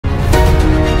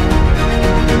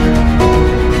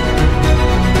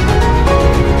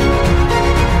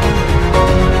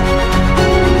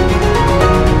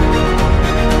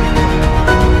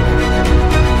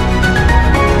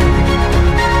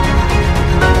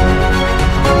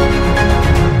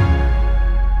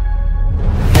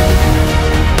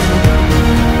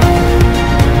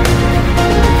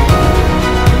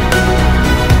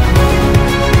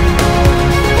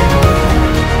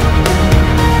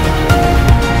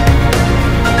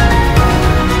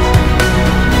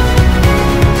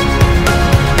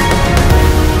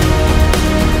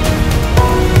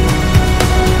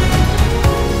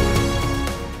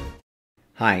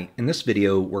Hi, in this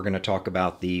video we're going to talk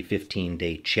about the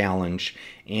 15-day challenge,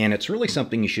 and it's really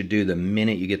something you should do the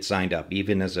minute you get signed up,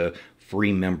 even as a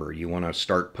free member. You want to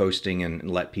start posting and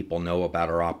let people know about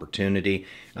our opportunity.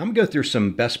 I'm going to go through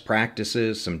some best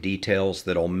practices, some details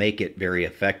that'll make it very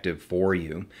effective for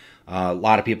you. A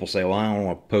lot of people say, well, I don't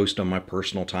want to post on my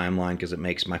personal timeline because it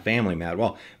makes my family mad.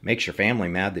 Well, it makes your family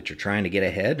mad that you're trying to get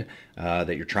ahead,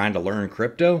 that you're trying to learn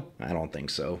crypto? I don't think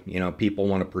so. You know, people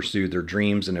want to pursue their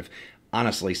dreams, and if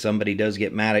honestly somebody does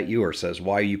get mad at you or says,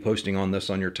 why are you posting on this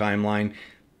on your timeline?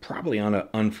 Probably on to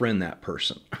unfriend that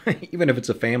person, even if it's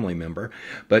a family member.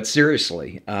 But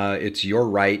seriously, it's your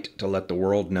right to let the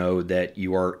world know that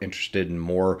you are interested in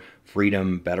more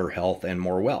freedom, better health, and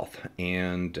more wealth.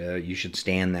 And you should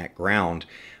stand that ground.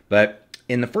 But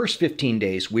in the first 15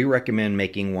 days, we recommend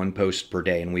making one post per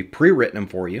day. And we've pre-written them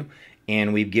for you.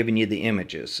 And we've given you the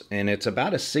images, and it's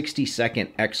about a 60-second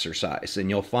exercise, and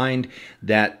you'll find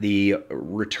that the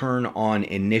return on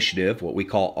initiative, what we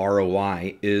call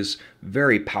ROI, is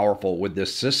very powerful with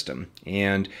this system.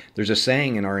 And there's a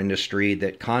saying in our industry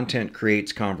that content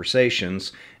creates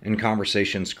conversations, and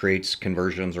conversations creates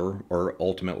conversions, or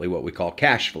ultimately what we call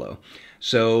cash flow.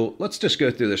 So let's just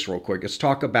go through this real quick. Let's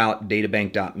talk about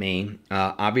databank.me.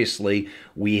 Obviously,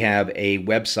 we have a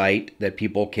website that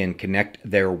people can connect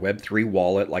their Web3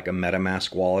 wallet, like a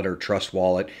MetaMask wallet or Trust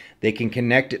wallet. They can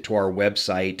connect it to our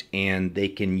website, and they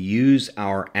can use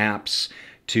our apps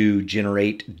to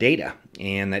generate data.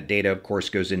 And that data, of course,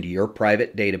 goes into your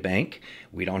private data bank.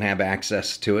 We don't have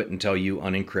access to it until you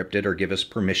unencrypt it or give us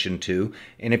permission to.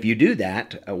 And if you do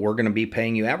that, we're going to be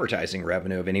paying you advertising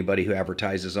revenue of anybody who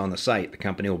advertises on the site. The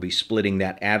company will be splitting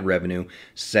that ad revenue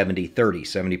 70-30,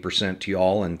 70% to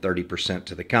y'all and 30%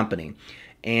 to the company.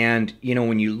 And, you know,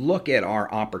 when you look at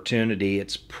our opportunity,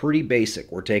 it's pretty basic.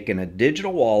 We're taking a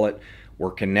digital wallet,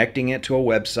 we're connecting it to a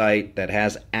website that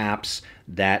has apps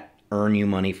that earn you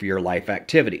money for your life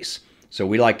activities. So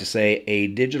we like to say a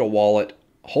digital wallet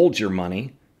holds your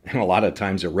money, and a lot of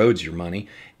times erodes your money,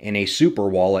 and a super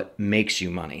wallet makes you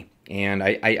money. And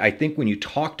I think when you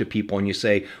talk to people and you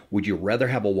say, would you rather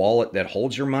have a wallet that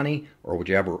holds your money, or would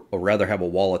you rather have a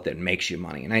wallet that makes you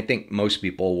money? And I think most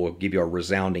people will give you a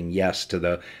resounding yes to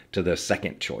the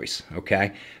second choice,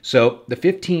 okay? So the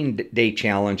 15-day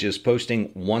challenge is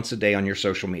posting once a day on your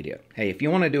social media. Hey, if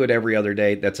you want to do it every other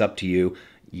day, that's up to you.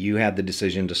 You have the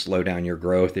decision to slow down your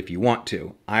growth if you want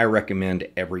to. I recommend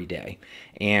every day.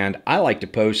 And I like to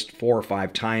post 4 or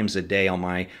 5 times a day on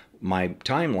my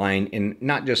timeline, and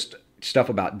not just stuff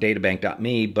about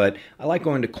databank.me, but I like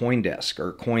going to CoinDesk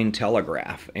or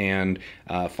Cointelegraph and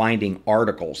finding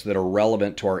articles that are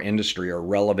relevant to our industry or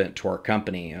relevant to our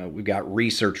company. We've got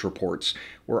research reports.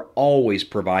 We're always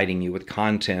providing you with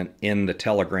content in the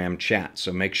Telegram chat,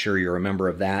 so make sure you're a member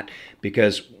of that,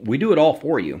 because we do it all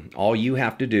for you. All you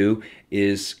have to do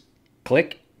is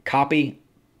click, copy,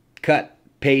 cut,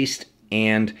 paste,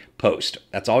 and post.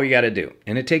 That's all you got to do.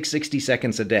 And it takes 60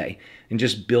 seconds a day. And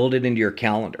just build it into your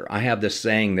calendar. I have this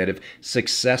saying that if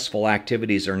successful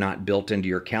activities are not built into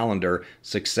your calendar,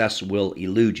 success will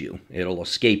elude you. It'll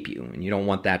escape you, and you don't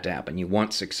want that to happen. You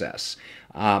want success.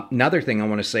 Another thing I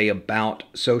want to say about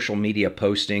social media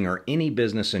posting or any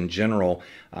business in general,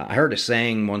 I heard a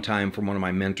saying one time from one of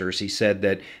my mentors. He said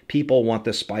that people want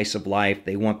the spice of life,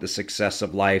 they want the success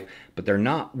of life, but they're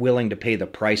not willing to pay the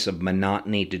price of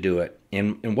monotony to do it.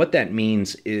 And what that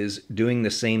means is doing the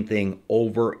same thing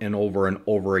over and over and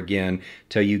over again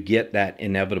till you get that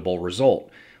inevitable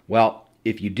result. Well,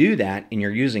 if you do that and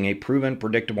you're using a proven,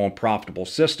 predictable, and profitable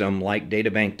system like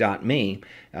databank.me,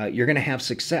 you're going to have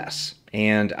success.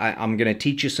 And I'm going to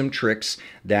teach you some tricks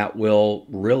that will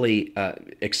really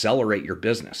accelerate your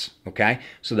business, okay?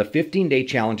 So the 15-day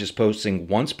challenge is posting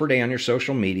once per day on your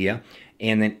social media,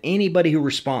 and then anybody who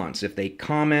responds, if they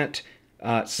comment,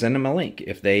 send them a link.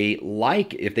 If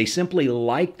they simply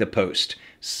like the post,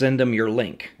 send them your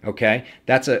link, okay?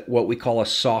 That's what we call a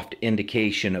soft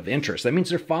indication of interest. That means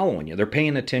they're following you. They're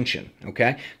paying attention,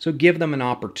 okay? So give them an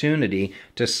opportunity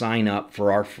to sign up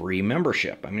for our free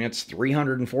membership. I mean, it's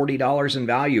 $340 in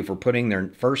value for putting their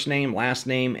first name, last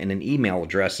name, and an email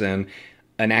address in.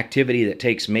 An activity that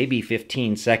takes maybe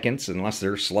 15 seconds, unless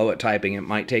they're slow at typing, it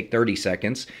might take 30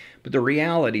 seconds. But the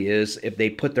reality is, if they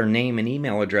put their name and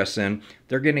email address in,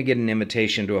 they're going to get an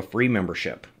invitation to a free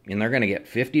membership. And they're going to get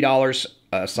 $50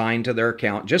 assigned to their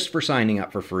account just for signing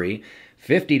up for free,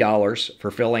 $50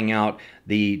 for filling out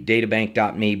the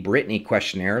databank.me Brittany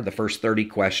questionnaire, the first 30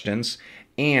 questions,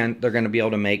 and they're going to be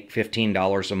able to make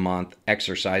 $15 a month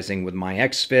exercising with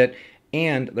MyXFit,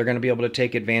 and they're going to be able to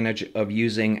take advantage of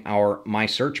using our My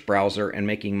Search browser and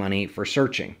making money for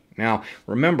searching. Now,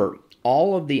 remember,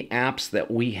 all of the apps that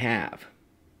we have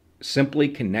simply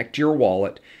connect your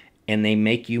wallet and they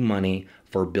make you money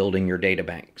for building your data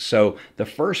bank. So the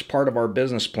first part of our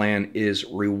business plan is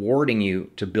rewarding you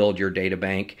to build your data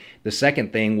bank. The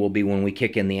second thing will be when we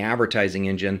kick in the advertising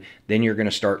engine, then you're going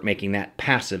to start making that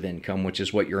passive income, which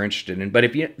is what you're interested in. But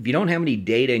if you don't have any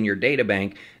data in your data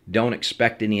bank, don't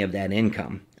expect any of that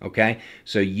income. Okay,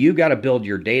 so you got to build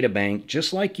your data bank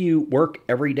just like you work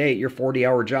every day at your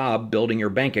 40-hour job building your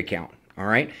bank account. All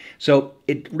right. So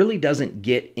it really doesn't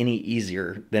get any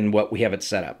easier than what we have it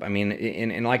set up. I mean,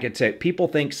 and like I said, people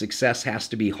think success has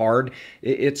to be hard.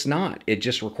 It's not. It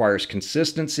just requires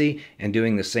consistency and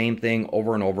doing the same thing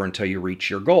over and over until you reach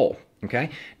your goal. Okay.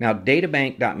 Now,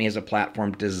 databank.me is a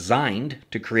platform designed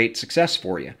to create success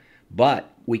for you,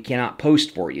 but we cannot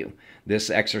post for you.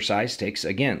 This exercise takes,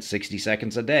 again, 60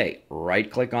 seconds a day. Right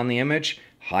click on the image,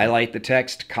 highlight the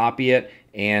text, copy it,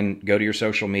 and go to your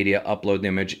social media, upload the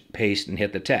image, paste, and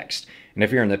hit the text. And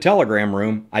if you're in the Telegram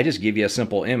room, I just give you a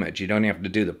simple image. You don't have to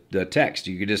do the text.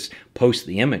 You could just post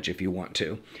the image if you want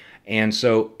to. And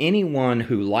so anyone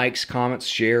who likes, comments,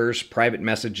 shares, private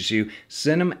messages you,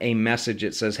 send them a message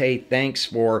that says, hey, thanks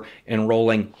for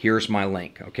enrolling. Here's my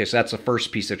link. Okay, so that's the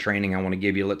first piece of training I want to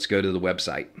give you. Let's go to the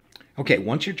website. Okay,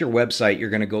 once you're at your website, you're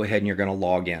going to go ahead and you're going to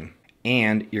log in.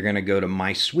 And you're going to go to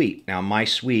My Suite. Now, My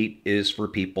Suite is for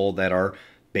people that are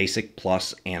Basic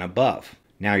Plus and above.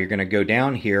 Now, you're going to go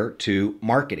down here to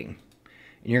Marketing.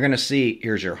 And you're going to see,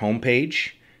 here's your home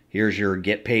page. Here's your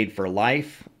Get Paid for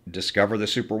Life, Discover the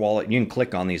Super Wallet. You can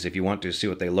click on these if you want to see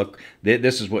what they look.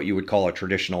 This is what you would call a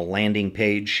traditional landing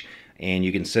page. And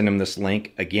you can send them this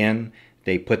link. Again,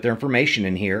 they put their information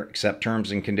in here, accept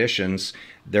terms and conditions.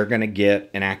 They're going to get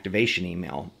an activation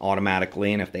email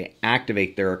automatically. And if they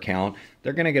activate their account,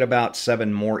 they're going to get about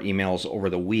 7 more emails over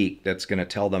the week that's going to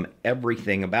tell them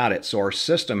everything about it. So our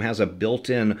system has a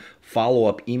built-in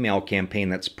follow-up email campaign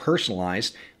that's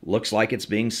personalized, looks like it's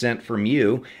being sent from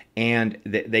you, and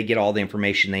they get all the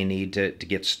information they need to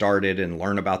get started and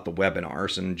learn about the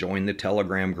webinars and join the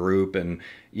Telegram group. And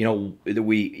you know,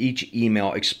 each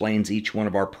email explains each one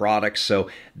of our products. So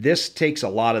this takes a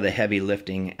lot of the heavy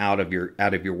lifting out of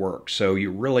your work. So you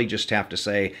really just have to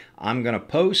say, I'm going to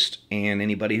post, and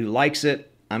anybody who likes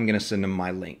it, I'm going to send them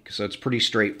my link. So it's pretty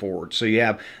straightforward. So you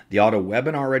have the auto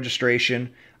webinar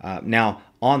registration. Now,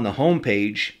 on the home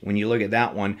page, when you look at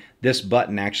that one, this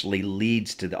button actually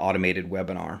leads to the automated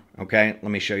webinar. Okay,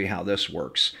 let me show you how this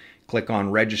works. Click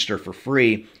on register for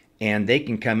free, and they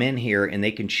can come in here and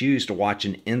they can choose to watch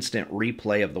an instant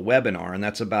replay of the webinar. And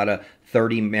that's about a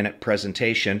 30-minute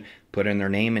presentation. Put in their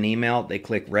name and email, they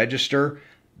click register.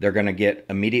 They're going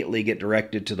to immediately get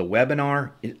directed to the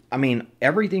webinar. I mean,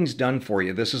 everything's done for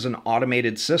you. This is an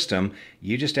automated system.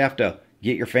 You just have to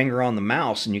get your finger on the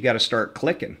mouse and you got to start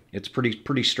clicking. It's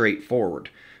pretty straightforward.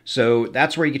 So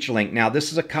that's where you get your link. Now,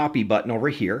 this is a copy button over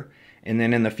here. And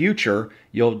then in the future,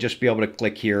 you'll just be able to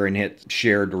click here and hit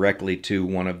share directly to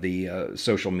one of the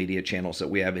social media channels that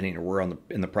we have in here. We're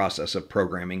in the process of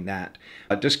programming that.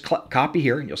 Just copy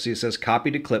here. You'll see it says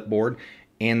copy to clipboard,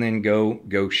 and then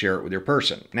go share it with your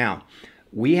person. Now,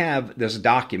 we have this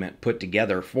document put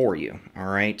together for you. All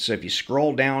right. So if you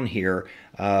scroll down here,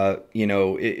 you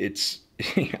know, it's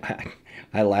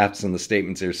I laughed in the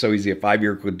statements here. So easy. A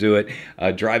 5-year-old could do it.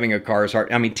 Driving a car is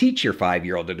hard. I mean, teach your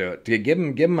 5-year-old to do it. Give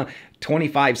them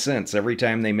 25 cents every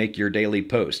time they make your daily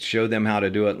post. Show them how to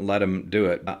do it and let them do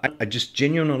it. I just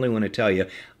genuinely want to tell you,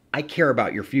 I care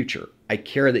about your future. I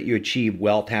care that you achieve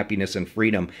wealth, happiness, and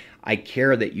freedom. I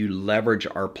care that you leverage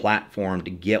our platform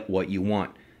to get what you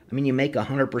want. I mean, you make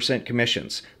 100%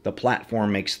 commissions. The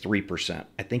platform makes 3%.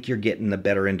 I think you're getting the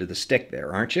better end of the stick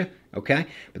there, aren't you? Okay?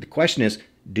 But the question is,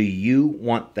 do you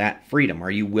want that freedom?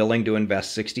 Are you willing to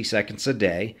invest 60 seconds a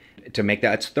day to make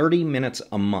that? It's 30 minutes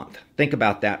a month. Think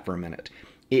about that for a minute.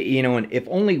 You know, and if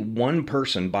only one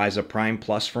person buys a Prime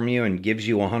Plus from you and gives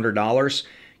you $100,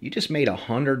 you just made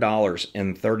 $100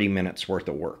 in 30 minutes worth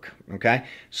of work. Okay?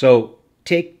 So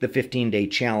take the 15-day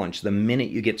challenge the minute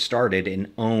you get started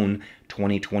and own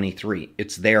 2023.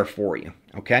 It's there for you.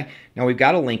 Okay. Now we've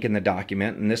got a link in the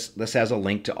document, and this has a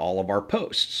link to all of our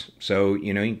posts. So,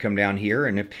 you know, you can come down here,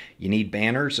 and if you need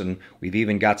banners, and we've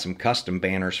even got some custom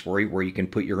banners for you where you can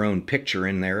put your own picture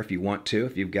in there if you want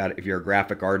to, if you're a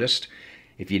graphic artist.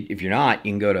 If you're not,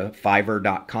 you can go to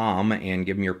Fiverr.com and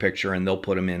give them your picture, and they'll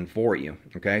put them in for you.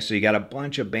 Okay. So you got a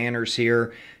bunch of banners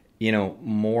here. You know,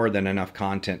 more than enough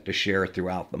content to share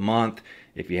throughout the month.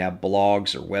 If you have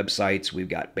blogs or websites, we've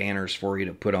got banners for you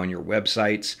to put on your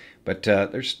websites. But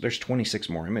there's 26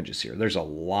 more images here. There's a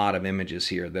lot of images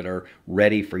here that are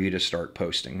ready for you to start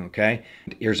posting, okay?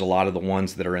 Here's a lot of the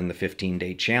ones that are in the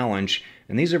 15-day challenge,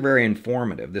 and these are very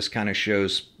informative. This kind of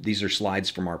shows, these are slides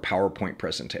from our PowerPoint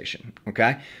presentation,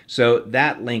 okay? So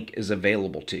that link is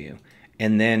available to you.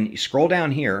 And then you scroll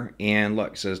down here and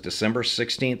look, it says December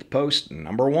 16th post,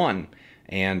 number 1.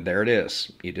 And there it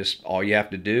is. All you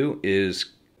have to do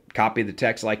is copy the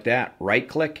text like that, right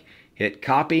click, hit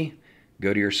copy,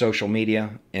 go to your social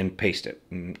media and paste it.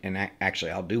 And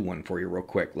actually, I'll do one for you real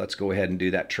quick. Let's go ahead and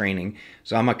do that training.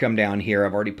 So I'm gonna come down here.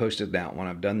 I've already posted that one.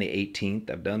 I've done the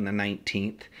 18th, I've done the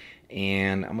 19th,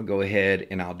 and I'm gonna go ahead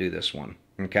and I'll do this one.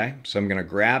 Okay, so I'm gonna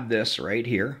grab this right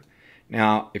here.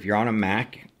 Now, if you're on a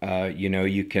Mac, you know,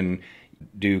 you can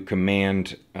do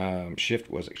Command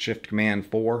Shift Command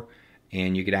 4,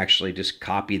 and you could actually just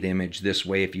copy the image this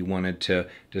way. If you wanted to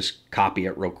just copy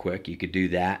it real quick, you could do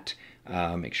that.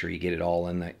 Make sure you get it all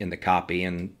in the copy,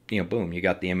 and you know, boom, you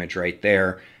got the image right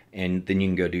there, and then you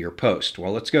can go do your post.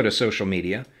 Well, let's go to social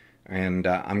media, and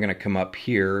I'm going to come up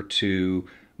here to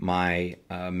my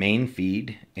main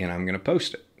feed, and I'm going to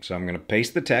post it. So I'm going to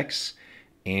paste the text.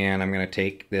 And I'm going to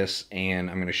take this and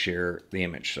I'm going to share the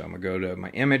image. So I'm going to go to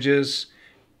my images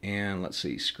and let's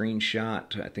see,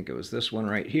 screenshot. I think it was this one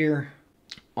right here.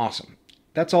 Awesome.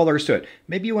 That's all there is to it.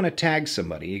 Maybe you want to tag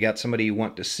somebody. You got somebody you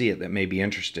want to see it that may be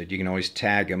interested. You can always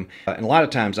tag them. And a lot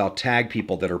of times I'll tag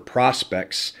people that are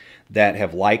prospects that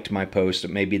have liked my post,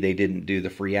 but maybe they didn't do the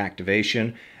free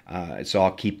activation. So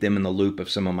I'll keep them in the loop of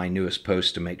some of my newest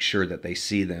posts to make sure that they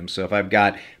see them. So if I've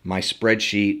got my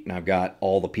spreadsheet and I've got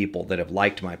all the people that have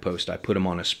liked my post, I put them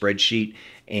on a spreadsheet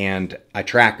and I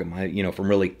track them. You know, from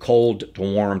really cold to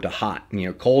warm to hot. You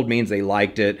know, cold means they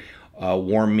liked it.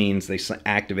 Warm means they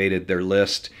activated their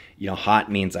list. You know, hot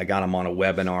means I got them on a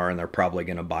webinar and they're probably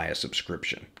going to buy a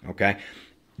subscription. Okay,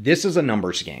 this is a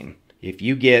numbers game. If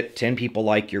you get 10 people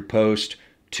like your post,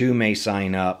 2 may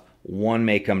sign up, 1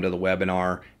 may come to the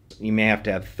webinar. You may have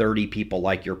to have 30 people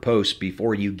like your post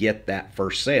before you get that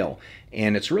first sale.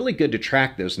 And it's really good to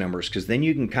track those numbers because then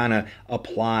you can kind of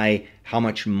apply how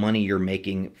much money you're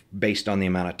making based on the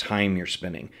amount of time you're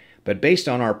spending. But based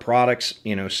on our products,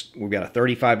 you know, we've got a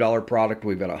 $35 product,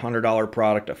 we've got a $100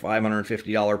 product, a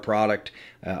 $550 product,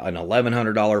 an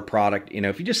 $1,100 product. You know,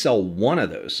 if you just sell one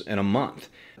of those in a month,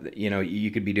 you know,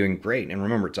 you could be doing great. And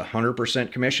remember, it's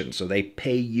 100% commission, so they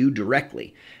pay you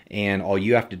directly. And all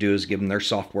you have to do is give them their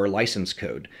software license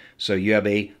code. So you have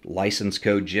a license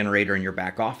code generator in your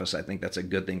back office. I think that's a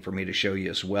good thing for me to show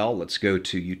you as well. Let's go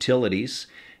to utilities,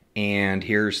 and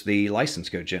here's the license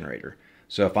code generator.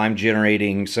 So if I'm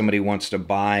generating, somebody wants to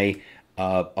buy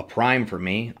a Prime for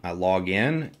me, I log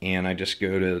in and I just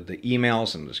go to the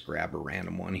emails and just grab a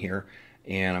random one here.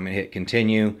 And I'm going to hit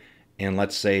continue. And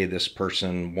let's say this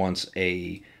person wants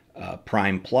a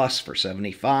Prime Plus for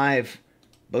 $75.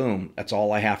 Boom, that's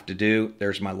all I have to do.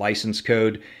 There's my license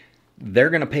code. They're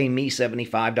going to pay me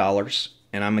 $75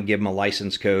 and I'm going to give them a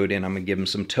license code and I'm going to give them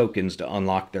some tokens to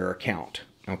unlock their account.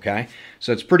 Okay,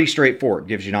 so it's pretty straightforward. It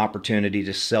gives you an opportunity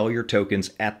to sell your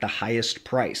tokens at the highest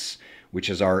price,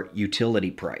 which is our utility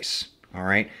price. All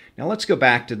right, now let's go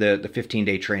back to the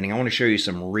 15-day training. I want to show you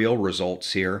some real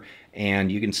results here,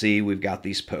 and you can see we've got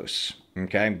these posts.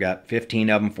 Okay, I've got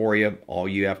 15 of them for you. All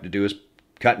you have to do is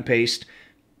cut and paste,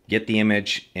 get the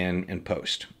image, and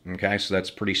post. Okay, so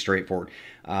that's pretty straightforward.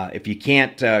 If you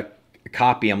can't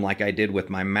copy them like I did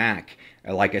with my Mac,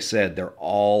 like I said, they're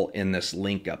all in this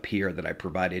link up here that I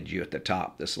provided you at the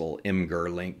top, this little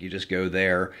Imgur link. You just go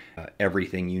there,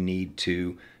 everything you need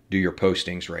to do your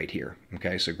postings right here.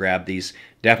 Okay, so grab these,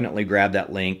 definitely grab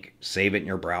that link, save it in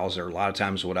your browser. A lot of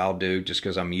times what I'll do, just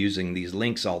because I'm using these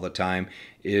links all the time,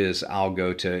 is I'll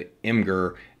go to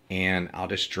Imgur and I'll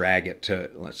just drag it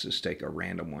to, let's just take a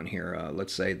random one here.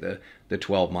 Let's say the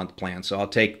 12-month plan. So I'll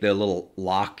take the little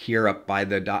lock here up by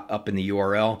the up in the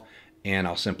URL, and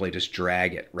I'll simply just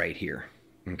drag it right here.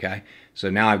 Okay, so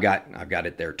now I've got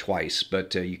it there twice,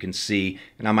 but you can see,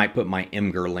 and I might put my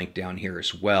Imgur link down here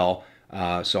as well,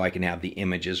 so I can have the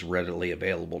images readily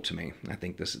available to me. I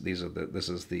think this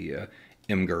is the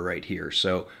Imgur right here.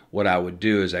 So what I would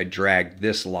do is I drag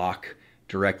this lock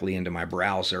directly into my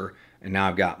browser, and now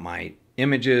I've got my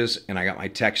images and I got my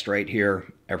text right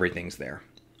here. Everything's there.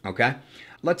 Okay,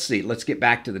 let's see. Let's get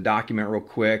back to the document real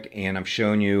quick, and I'm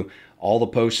showing you all the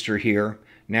posts are here.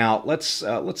 Now let's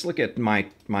look at my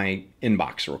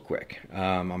inbox real quick.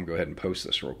 I'm gonna go ahead and post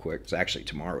this real quick. It's actually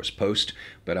tomorrow's post,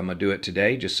 but I'm gonna do it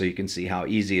today just so you can see how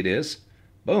easy it is.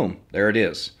 Boom, there it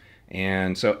is.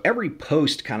 And so every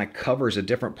post kind of covers a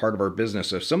different part of our business.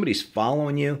 So if somebody's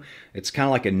following you, it's kind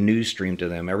of like a news stream to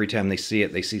them. Every time they see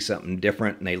it, they see something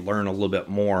different and they learn a little bit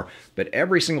more. But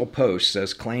every single post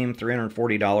says claim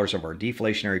 $340 of our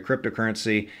deflationary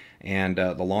cryptocurrency. And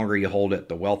the longer you hold it,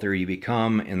 the wealthier you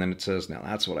become. And then it says, now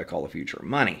that's what I call the future of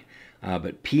money.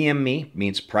 But PM me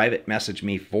means private message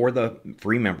me for the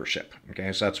free membership.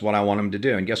 Okay, so that's what I want them to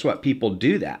do. And guess what? People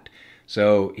do that.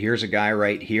 So here's a guy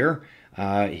right here.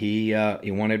 He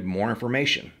wanted more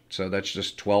information. So that's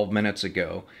just 12 minutes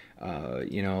ago.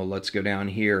 Let's go down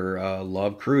here.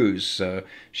 Love Cruise.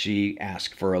 She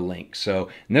asked for a link. So,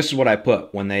 and this is what I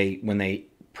put when they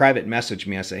private message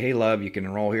me. I say, hey, love, you can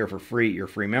enroll here for free, your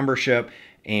free membership.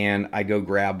 And I go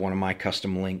grab one of my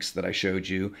custom links that I showed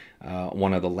you,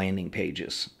 one of the landing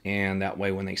pages. And that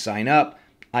way when they sign up,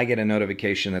 I get a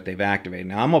notification that they've activated.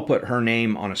 Now I'm going to put her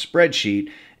name on a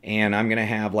spreadsheet, and I'm going to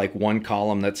have like one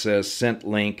column that says sent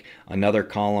link, another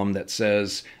column that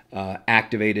says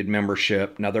activated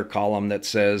membership, another column that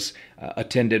says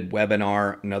attended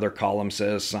webinar, another column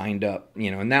says signed up,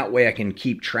 and that way I can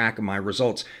keep track of my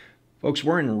results. Folks,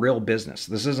 we're in real business.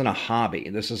 This isn't a hobby.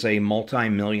 This is a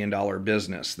multi-million-dollar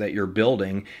business that you're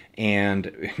building,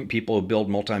 and people who build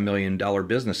multi-million-dollar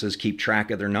businesses keep track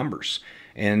of their numbers.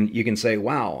 And you can say,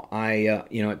 wow,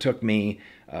 it took me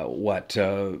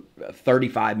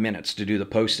 35 minutes to do the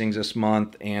postings this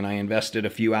month, and I invested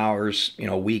a few hours,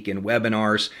 a week in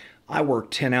webinars. I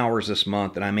worked 10 hours this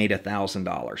month and I made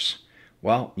 $1,000.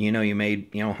 Well, you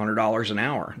made, $100 an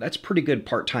hour. That's pretty good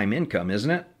part-time income, isn't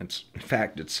it? In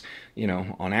fact, it's,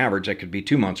 on average, that could be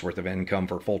 2 months worth of income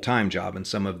for a full-time job in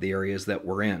some of the areas that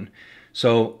we're in.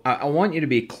 So I want you to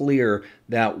be clear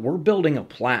that we're building a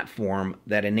platform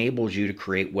that enables you to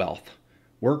create wealth.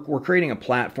 We're creating a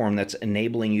platform that's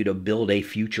enabling you to build a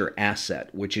future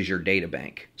asset, which is your data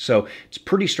bank. So it's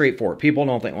pretty straightforward. People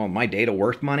don't think, well, my data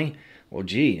worth money? Well,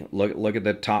 gee, look at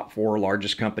the top 4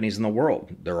 largest companies in the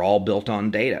world. They're all built on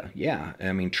data. Yeah,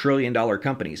 trillion-dollar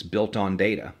companies built on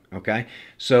data, okay?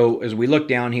 So as we look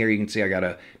down here, you can see I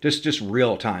got just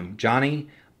real time. Johnny,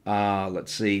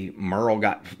 let's see, Merle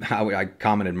I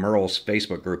commented Merle's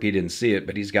Facebook group. He didn't see it,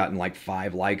 but he's gotten like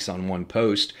 5 likes on one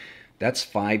post. That's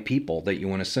 5 people that you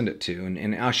want to send it to,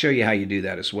 and I'll show you how you do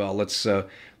that as well.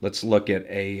 Let's look at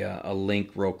a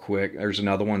link real quick. There's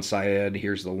another one, Syed.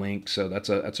 Here's the link. So that's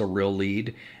a real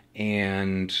lead.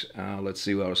 And let's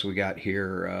see what else we got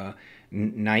here.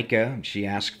 Nika, she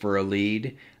asked for a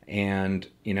lead. And,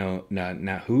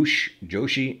 Nahush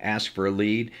Joshi asked for a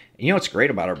lead. And what's great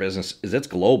about our business is it's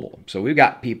global. So we've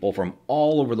got people from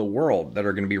all over the world that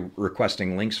are going to be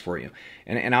requesting links for you.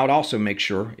 And I would also make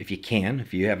sure, if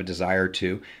you have a desire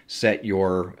to, set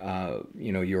your,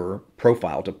 your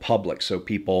profile to public so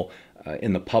people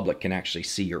in the public can actually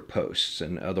see your posts.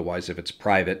 And otherwise, if it's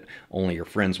private, only your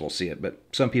friends will see it. But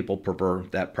some people prefer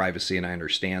that privacy, and I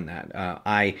understand that.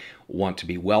 I want to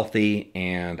be wealthy,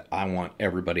 and I want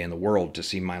everybody in the world to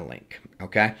see my link.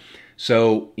 Okay,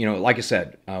 so like I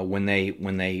said, when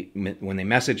they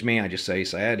message me, I just say,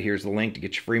 Syed, here's the link to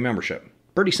get your free membership.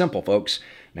 Pretty simple, folks.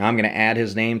 Now I'm going to add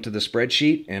his name to the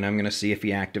spreadsheet, and I'm going to see if he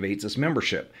activates his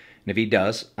membership. And if he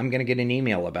does, I'm going to get an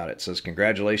email about it. It says,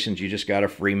 congratulations, you just got a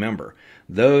free member.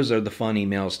 Those are the fun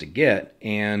emails to get.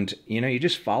 And, you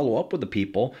just follow up with the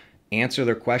people, answer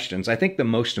their questions. I think the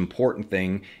most important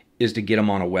thing is to get them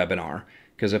on a webinar.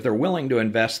 Because if they're willing to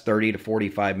invest 30 to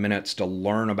 45 minutes to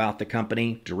learn about the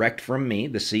company direct from me,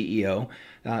 the CEO,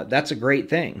 that's a great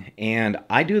thing. And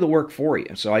I do the work for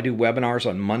you. So I do webinars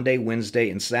on Monday, Wednesday,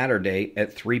 and Saturday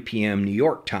at 3 p.m. New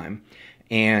York time.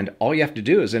 And all you have to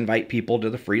do is invite people to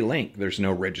the free link. There's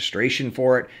no registration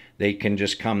for it. They can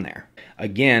just come there.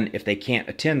 Again, if they can't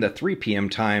attend the 3 p.m.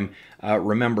 time,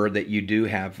 remember that you do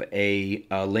have a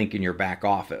link in your back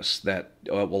office that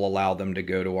will allow them to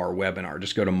go to our webinar.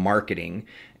 Just go to marketing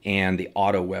and the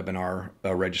auto webinar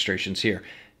registrations here.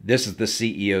 This is the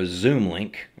CEO Zoom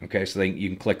link. Okay, so you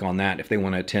can click on that if they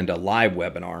want to attend a live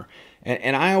webinar.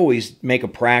 And I always make a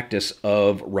practice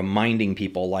of reminding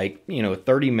people, like,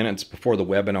 30 minutes before the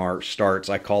webinar starts.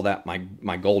 I call that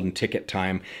my golden ticket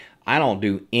time. I don't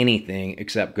do anything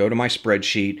except go to my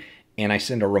spreadsheet, and I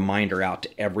send a reminder out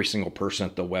to every single person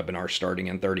at the webinar starting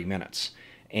in 30 minutes.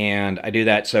 And I do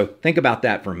that. So think about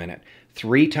that for a minute.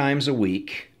 3 times a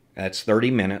week, that's 30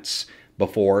 minutes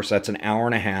before, so that's an hour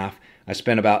and a half. I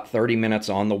spend about 30 minutes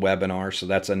on the webinar, so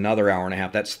that's another hour and a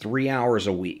half. That's 3 hours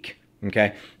a week.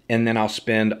 Okay, and then I'll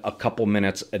spend a couple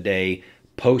minutes a day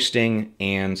posting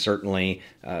and certainly,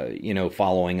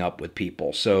 following up with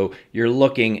people. So you're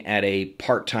looking at a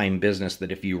part-time business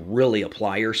that if you really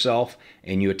apply yourself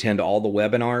and you attend all the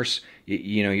webinars,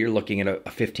 you're looking at a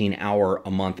 15-hour a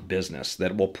month business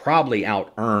that will probably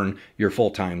out-earn your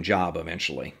full-time job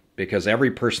eventually. Because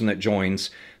every person that joins,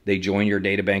 they join your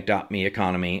DataBank.me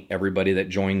economy. Everybody that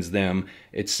joins them,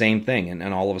 it's same thing. And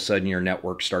then all of a sudden your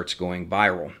network starts going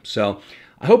viral. So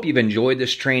I hope you've enjoyed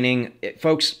this training.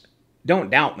 Folks,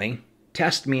 don't doubt me.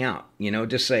 Test me out.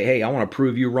 Just say, hey, I want to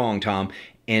prove you wrong, Tom.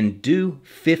 And do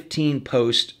 15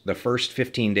 posts the first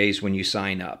 15 days when you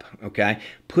sign up, okay?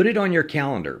 Put it on your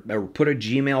calendar, or put a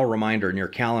Gmail reminder in your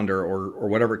calendar or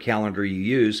whatever calendar you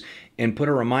use, and put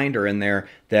a reminder in there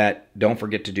that don't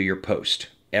forget to do your post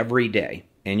every day.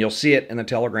 And you'll see it in the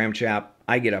Telegram chat.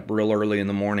 I get up real early in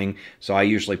the morning, so I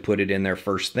usually put it in there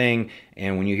first thing.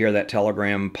 And when you hear that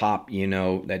Telegram pop,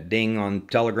 that ding on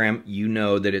Telegram, you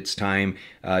know that it's time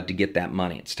to get that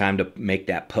money. It's time to make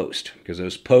that post, because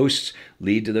those posts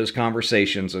lead to those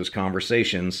conversations. Those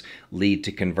conversations lead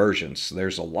to conversions.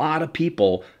 There's a lot of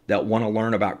people that want to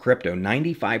learn about crypto.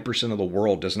 95% of the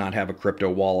world does not have a crypto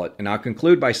wallet. And I'll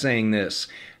conclude by saying this.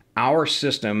 Our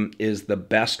system is the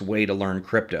best way to learn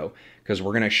crypto, because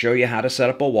we're going to show you how to set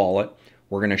up a wallet.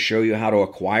 We're going to show you how to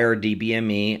acquire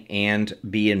DBME and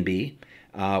BNB.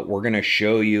 We're going to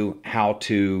show you how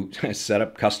to set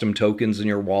up custom tokens in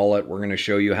your wallet. We're going to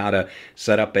show you how to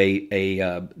set up the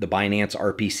Binance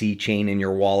RPC chain in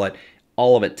your wallet.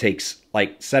 All of it takes,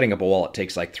 setting up a wallet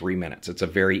takes 3 minutes. It's a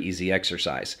very easy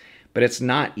exercise. But it's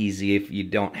not easy if you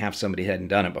don't have somebody who hadn't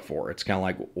done it before. It's kind of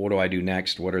like, what do I do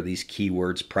next? What are these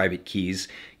keywords, private keys?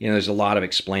 There's a lot of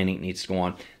explaining that needs to go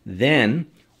on. Then,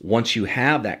 once you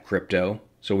have that crypto,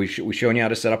 so we've shown you how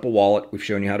to set up a wallet, we've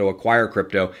shown you how to acquire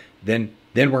crypto, then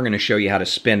we're going to show you how to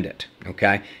spend it,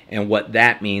 okay? And what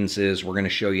that means is we're going to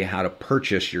show you how to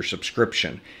purchase your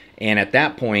subscription. And at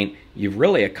that point, you've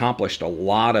really accomplished a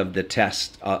lot of the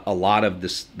tests, a lot of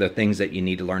the things that you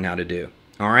need to learn how to do.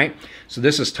 All right, so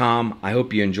this is Tom. I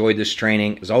hope you enjoyed this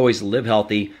training. As always, live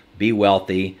healthy, be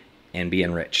wealthy, and be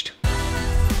enriched.